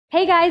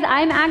Hey guys,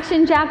 I'm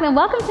Action Jacquelyn.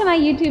 Welcome to my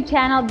YouTube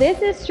channel.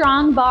 This is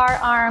Strong Bar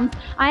Arms.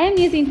 I am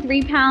using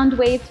 3-pound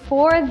weights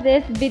for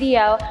this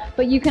video,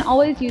 but you can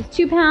always use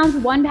 2 pounds,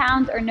 1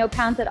 pound, or no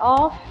pounds at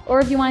all. Or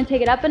if you want to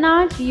take it up a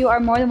notch, you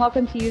are more than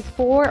welcome to use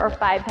 4 or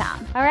 5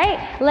 pounds. All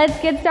right,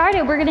 let's get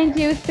started. We're gonna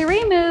do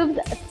 3 moves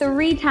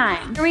 3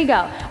 times. Here we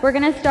go. We're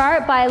gonna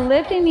start by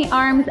lifting the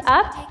arms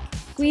up,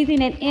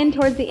 squeezing it in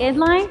towards the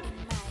midline,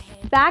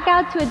 back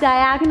out to a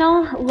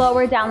diagonal,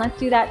 lower down. Let's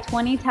do that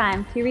 20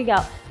 times. Here we go.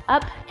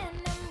 Up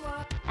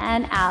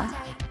and out.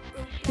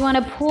 You want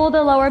to pull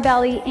the lower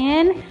belly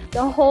in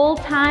the whole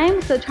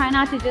time, so try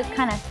not to just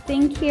kind of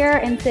sink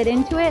here and sit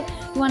into it.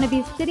 You want to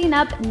be sitting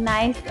up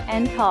nice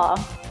and tall.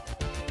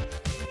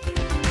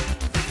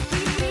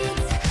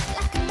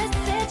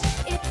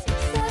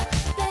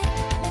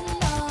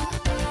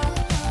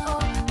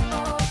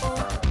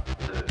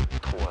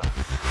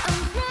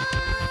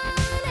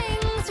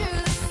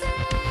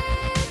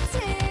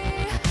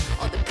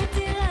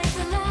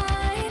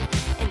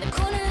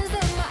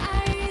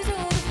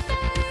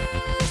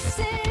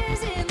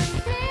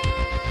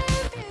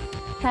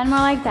 Ten more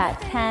like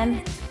that.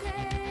 10,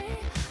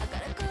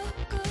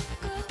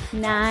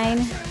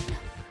 9,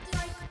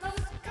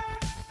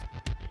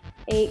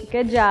 8.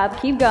 Good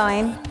job. Keep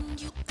going.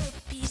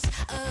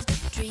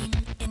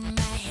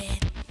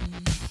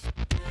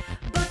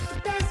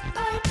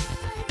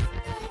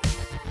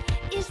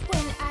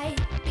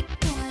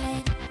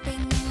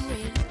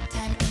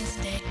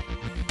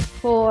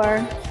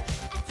 4,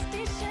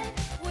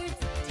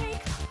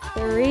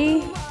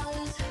 3,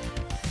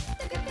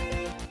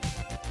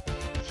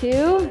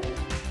 2,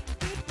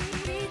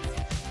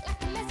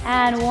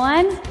 and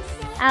 1,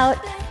 out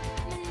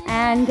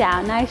and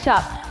down. Nice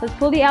job. Let's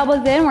pull the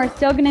elbows in. We're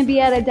still gonna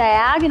be at a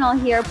diagonal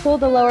here. Pull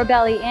the lower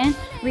belly in,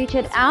 reach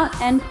it out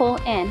and pull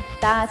in.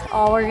 That's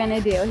all we're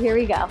gonna do. Here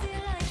we go.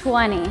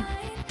 20,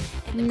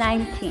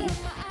 19.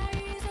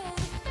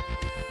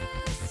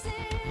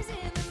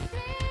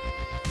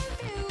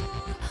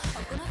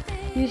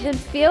 You should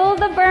feel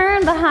the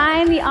burn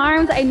behind the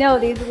arms. I know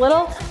these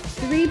little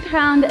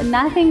 3-pound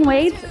nothing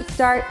weights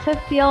start to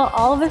feel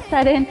all of a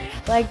sudden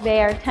like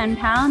they are 10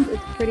 pounds.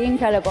 It's pretty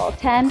incredible.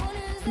 10,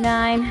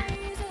 9,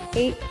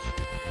 8,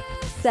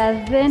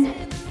 7,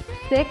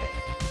 6,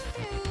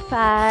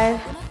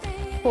 5,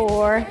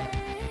 4,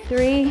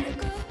 3,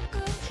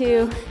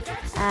 2,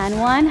 and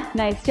 1.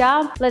 Nice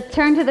job. Let's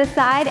turn to the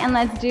side and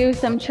let's do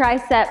some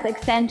tricep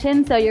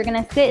extension. So you're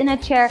gonna sit in a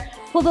chair,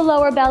 pull the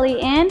lower belly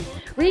in,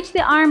 reach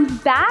the arms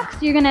back. So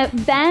you're gonna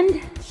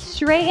bend,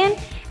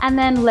 straighten, and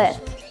then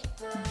lift.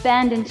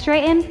 Bend and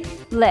straighten,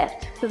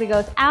 lift. So it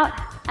goes out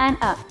and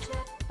up,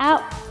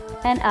 out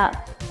and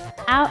up,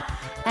 out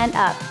and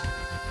up.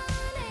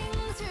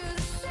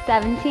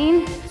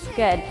 17,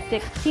 good.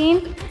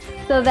 16,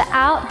 so the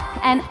out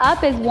and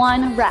up is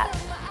 1 rep.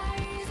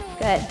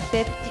 Good.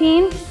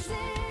 15,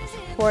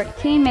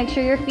 14, make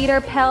sure your feet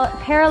are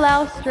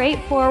parallel,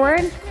 straight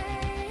forward.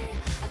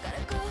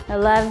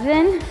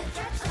 11,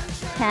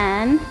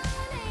 10,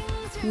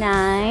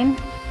 9,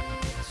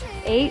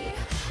 8,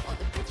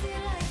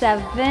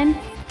 7,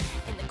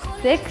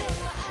 6,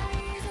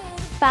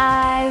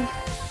 5,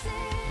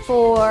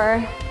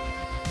 4,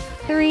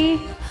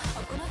 3,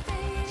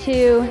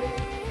 2,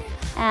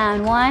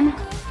 and 1,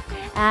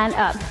 and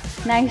up.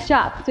 Nice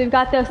job. So we've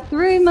got those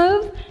 3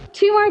 moves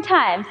 2 more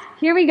times.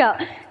 Here we go.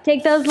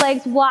 Take those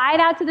legs wide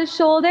out to the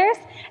shoulders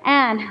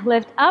and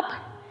lift up,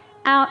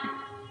 out,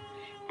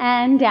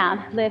 and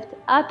down. Lift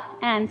up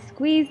and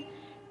squeeze,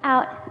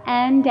 out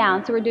and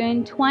down. So we're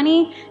doing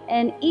 20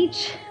 in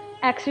each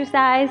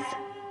exercise.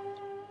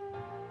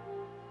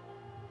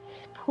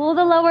 Pull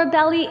the lower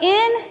belly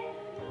in,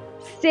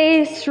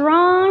 stay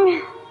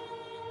strong,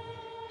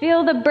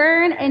 feel the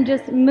burn and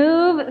just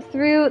move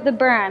through the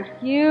burn.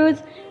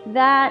 Use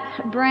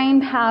that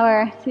brain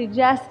power to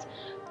just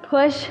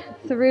push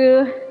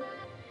through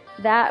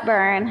that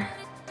burn.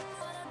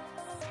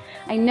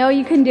 I know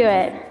you can do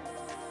it.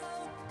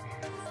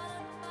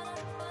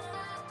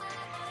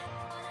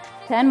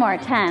 10 more,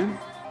 10,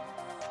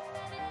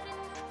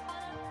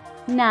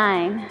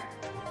 9,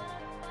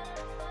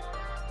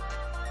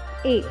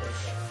 8,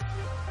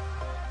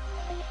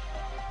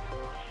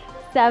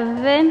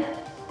 7,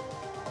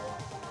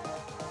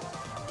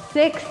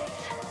 6,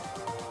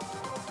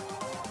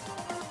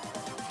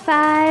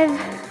 5,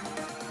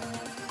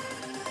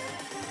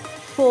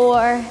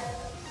 4,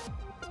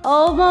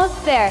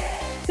 almost there.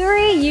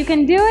 3, you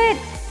can do it.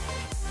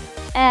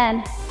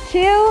 And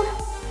 2,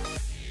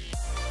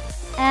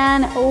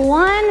 and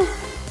 1,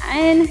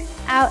 and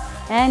out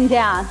and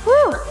down.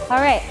 Woo! All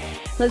right,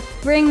 let's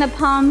bring the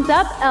palms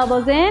up,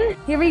 elbows in.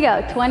 Here we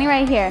go, 20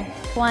 right here.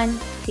 20,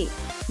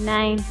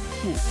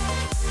 19.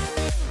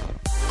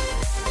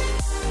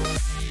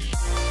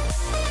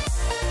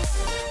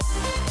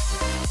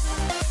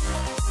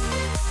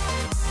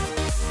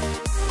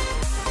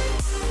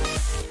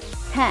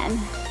 Ten,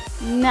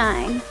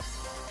 9,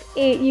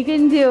 8, you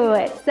can do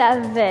it.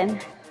 7,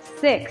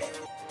 6,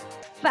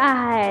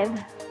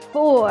 5,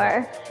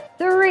 4,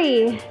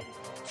 3,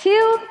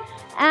 2,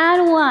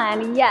 and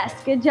 1. Yes,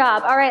 good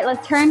job. All right,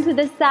 let's turn to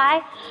the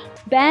side.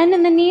 Bend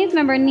in the knees.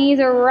 Remember, knees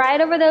are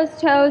right over those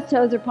toes.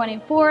 Toes are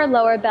pointing forward.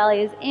 Lower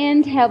belly is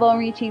in. Tailbone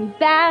reaching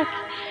back.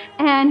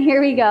 And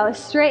here we go.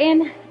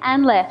 Straighten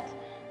and lift.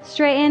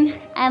 Straighten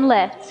and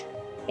lift.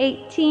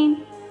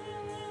 18,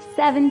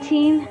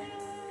 17,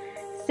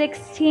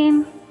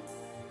 16,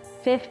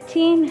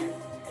 15,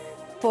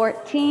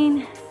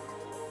 14,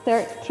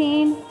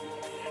 13,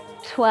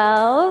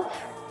 12,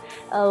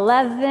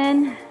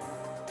 11,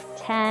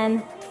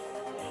 10,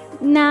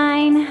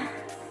 9,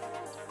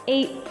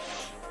 8,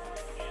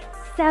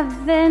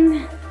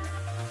 7,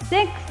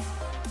 6,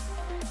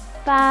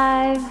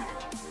 5,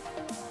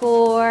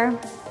 4,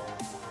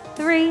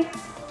 3,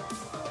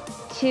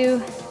 2,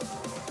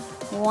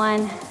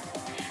 1,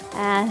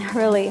 and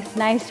release.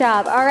 Nice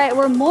job. All right,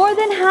 we're more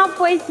than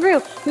halfway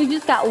through. We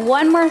just got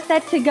one more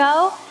set to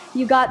go.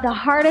 You got the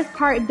hardest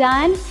part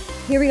done.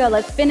 Here we go.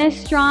 Let's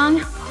finish strong.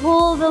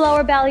 Pull the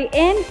lower belly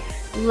in.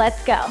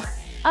 Let's go.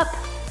 Up,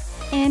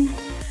 in,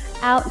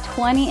 out,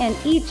 20 in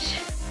each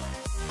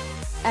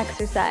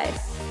exercise.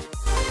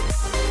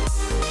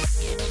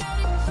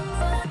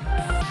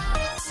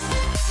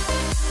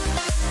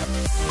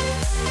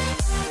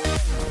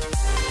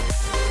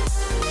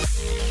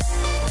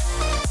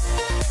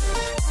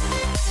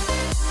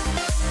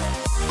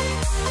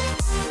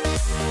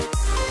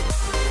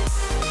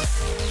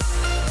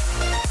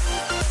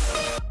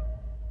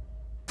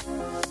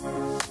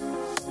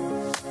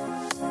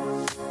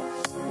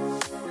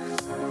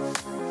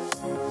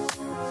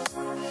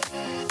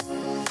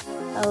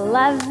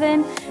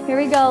 Here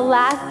we go,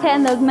 last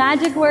 10, those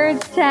magic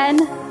words,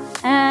 10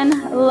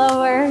 and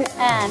lower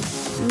and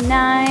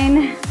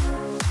 9.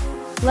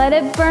 Let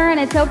it burn,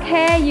 it's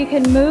okay, you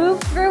can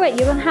move through it,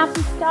 you don't have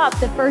to stop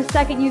the first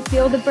second you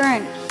feel the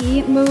burn.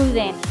 Keep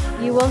moving,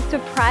 you will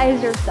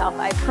surprise yourself,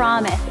 I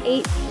promise.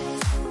 8,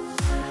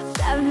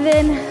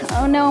 7,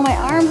 oh no, my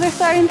arms are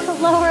starting to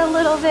lower a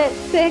little bit.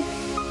 6,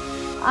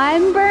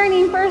 I'm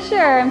burning for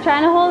sure, I'm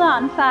trying to hold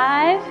on.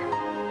 5,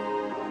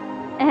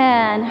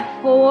 and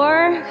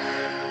 4,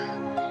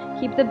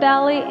 keep the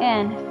belly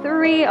in.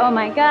 3, oh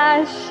my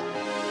gosh.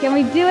 Can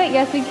we do it?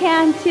 Yes, we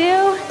can. 2,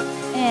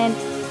 in,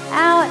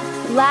 out,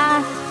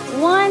 last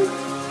 1,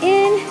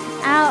 in,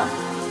 out.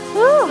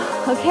 Woo,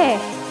 okay.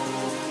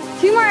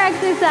 2 more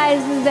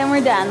exercises, then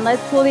we're done.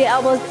 Let's pull the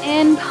elbows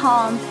in,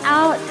 palms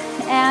out,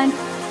 and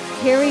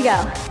here we go.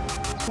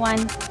 1,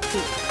 2, 19,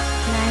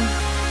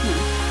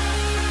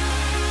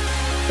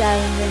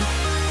 7,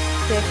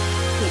 16.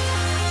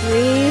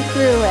 Breathe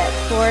through it.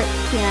 14.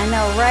 I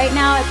know right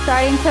now it's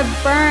starting to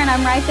burn.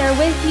 I'm right there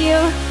with you.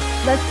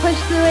 Let's push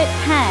through it.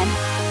 10,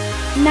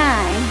 9,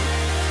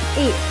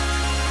 8,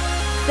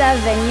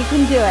 7. You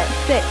can do it.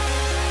 6,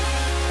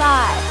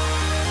 5,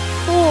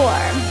 4,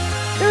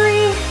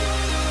 3,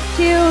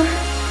 2,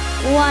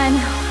 1.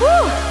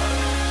 Whew.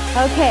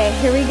 Okay,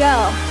 here we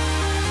go.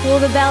 Pull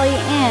the belly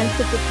in.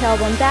 Sit the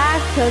tailbone back.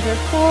 Toes are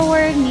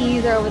forward.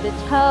 Knees are over the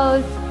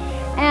toes.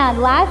 And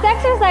last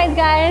exercise,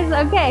 guys.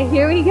 Okay,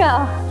 here we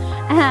go.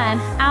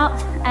 And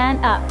out and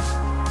up,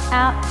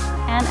 out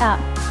and up,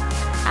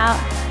 out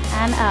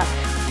and up.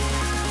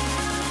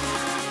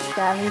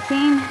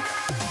 17,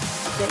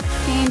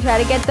 16, try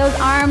to get those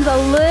arms a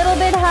little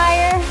bit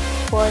higher.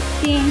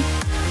 14,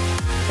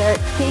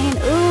 13,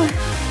 ooh,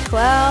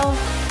 12,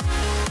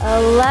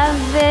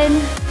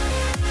 11,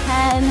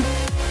 10,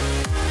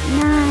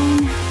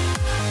 9,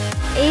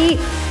 8,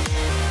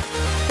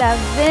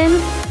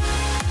 7,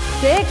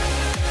 6,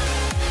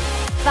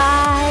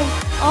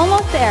 5,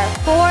 almost there.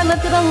 4,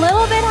 lift it a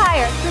little bit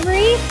higher.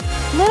 3,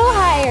 little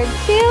higher.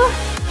 2,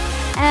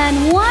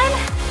 and 1,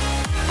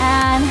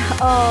 and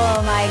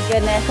oh my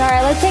goodness. All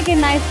right, let's take a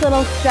nice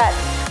little stretch.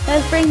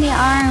 Let's bring the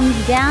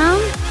arms down,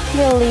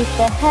 release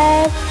the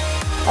head.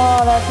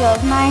 Oh, that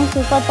feels nice.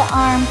 Just let the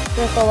arms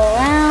circle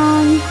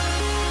around.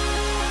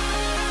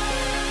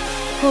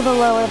 Pull the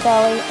lower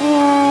belly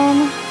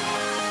in.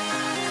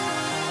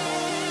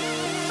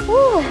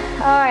 Whew.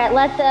 All right,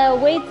 let the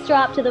weights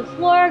drop to the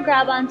floor,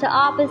 grab onto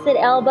opposite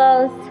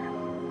elbows.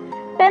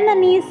 Bend the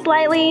knees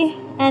slightly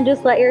and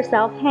just let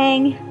yourself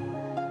hang.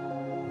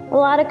 A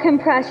lot of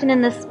compression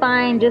in the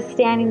spine just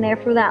standing there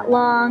for that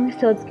long,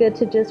 so it's good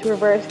to just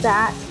reverse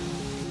that.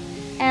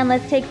 And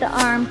let's take the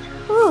arms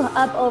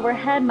up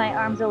overhead. My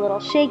arms are a little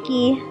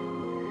shaky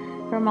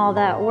from all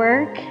that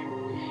work.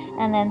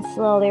 And then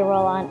slowly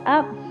roll on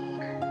up.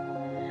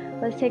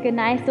 Let's take a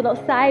nice little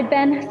side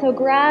bend. So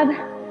grab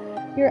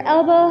your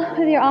elbow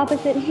with your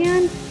opposite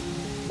hand.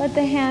 Let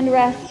the hand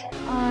rest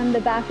on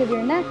the back of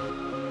your neck.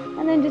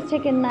 And then just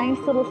take a nice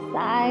little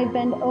side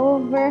bend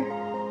over,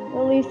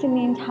 releasing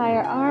the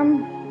entire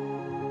arm.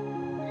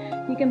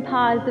 You can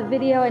pause the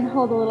video and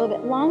hold a little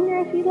bit longer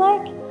if you'd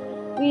like.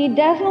 We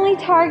definitely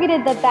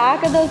targeted the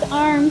back of those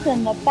arms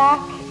and the back.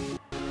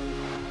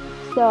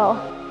 So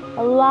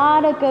a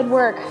lot of good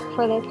work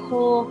for this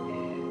whole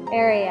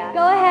area.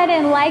 Go ahead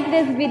and like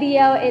this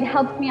video. It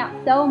helps me out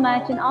so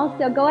much. And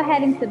also go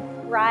ahead and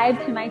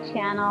subscribe to my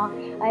channel.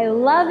 I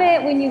love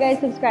it when you guys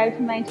subscribe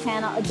to my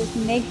channel. It just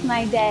makes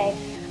my day.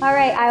 All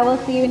right, I will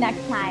see you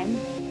next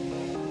time.